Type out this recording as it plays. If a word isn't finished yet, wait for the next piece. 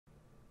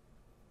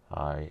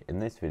Hi, in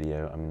this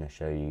video I'm going to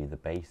show you the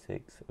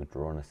basics of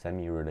drawing a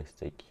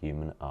semi-realistic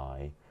human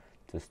eye.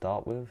 To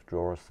start with,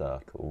 draw a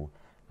circle,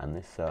 and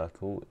this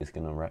circle is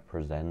going to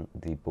represent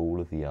the ball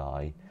of the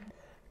eye.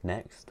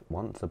 Next,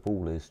 once a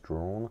ball is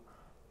drawn,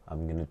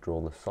 I'm going to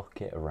draw the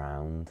socket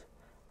around,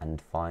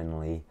 and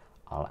finally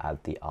I'll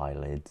add the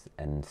eyelids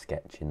and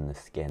sketch in the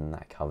skin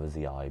that covers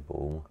the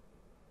eyeball.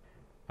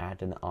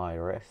 Add an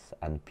iris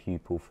and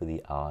pupil for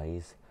the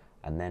eyes,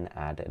 and then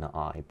add an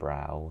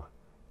eyebrow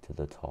to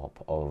the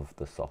top of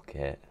the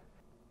socket.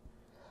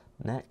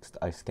 Next,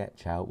 I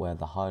sketch out where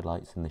the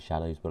highlights and the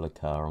shadows will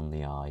occur on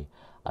the eye.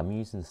 I'm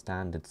using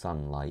standard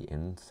sun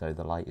lighting, so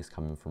the light is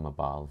coming from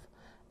above.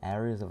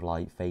 Areas of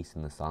light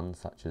facing the sun,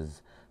 such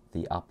as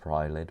the upper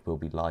eyelid, will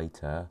be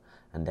lighter,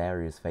 and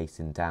areas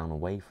facing down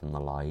away from the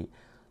light,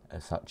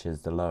 such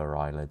as the lower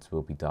eyelids,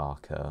 will be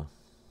darker.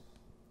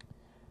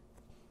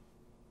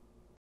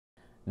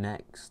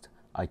 Next,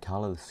 I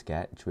colour the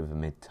sketch with a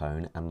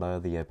mid-tone and lower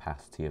the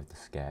opacity of the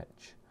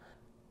sketch.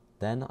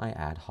 Then I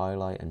add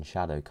highlight and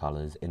shadow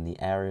colours in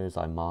the areas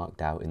I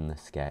marked out in the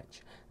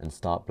sketch and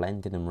start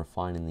blending and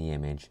refining the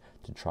image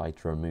to try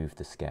to remove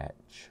the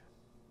sketch.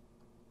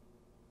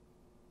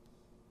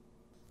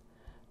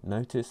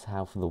 Notice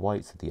how for the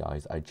whites of the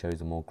eyes I chose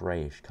a more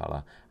greyish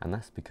colour, and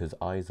that's because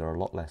eyes are a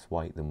lot less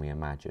white than we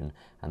imagine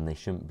and they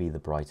shouldn't be the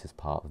brightest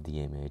part of the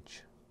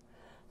image.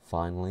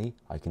 Finally,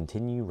 I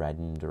continue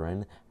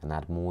rendering and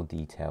add more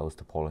details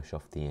to polish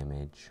off the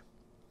image.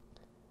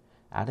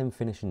 Adding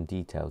finishing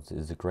details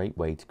is a great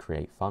way to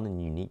create fun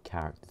and unique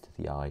character to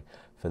the eye.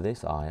 For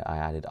this eye, I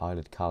added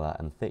eyelid colour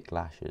and thick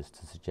lashes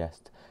to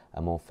suggest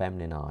a more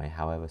feminine eye,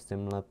 however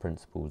similar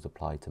principles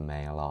apply to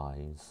male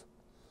eyes.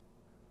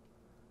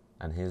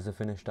 And here's the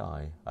finished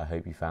eye. I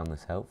hope you found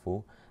this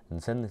helpful,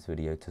 and send this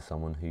video to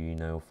someone who you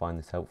know will find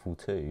this helpful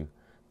too.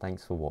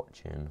 Thanks for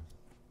watching.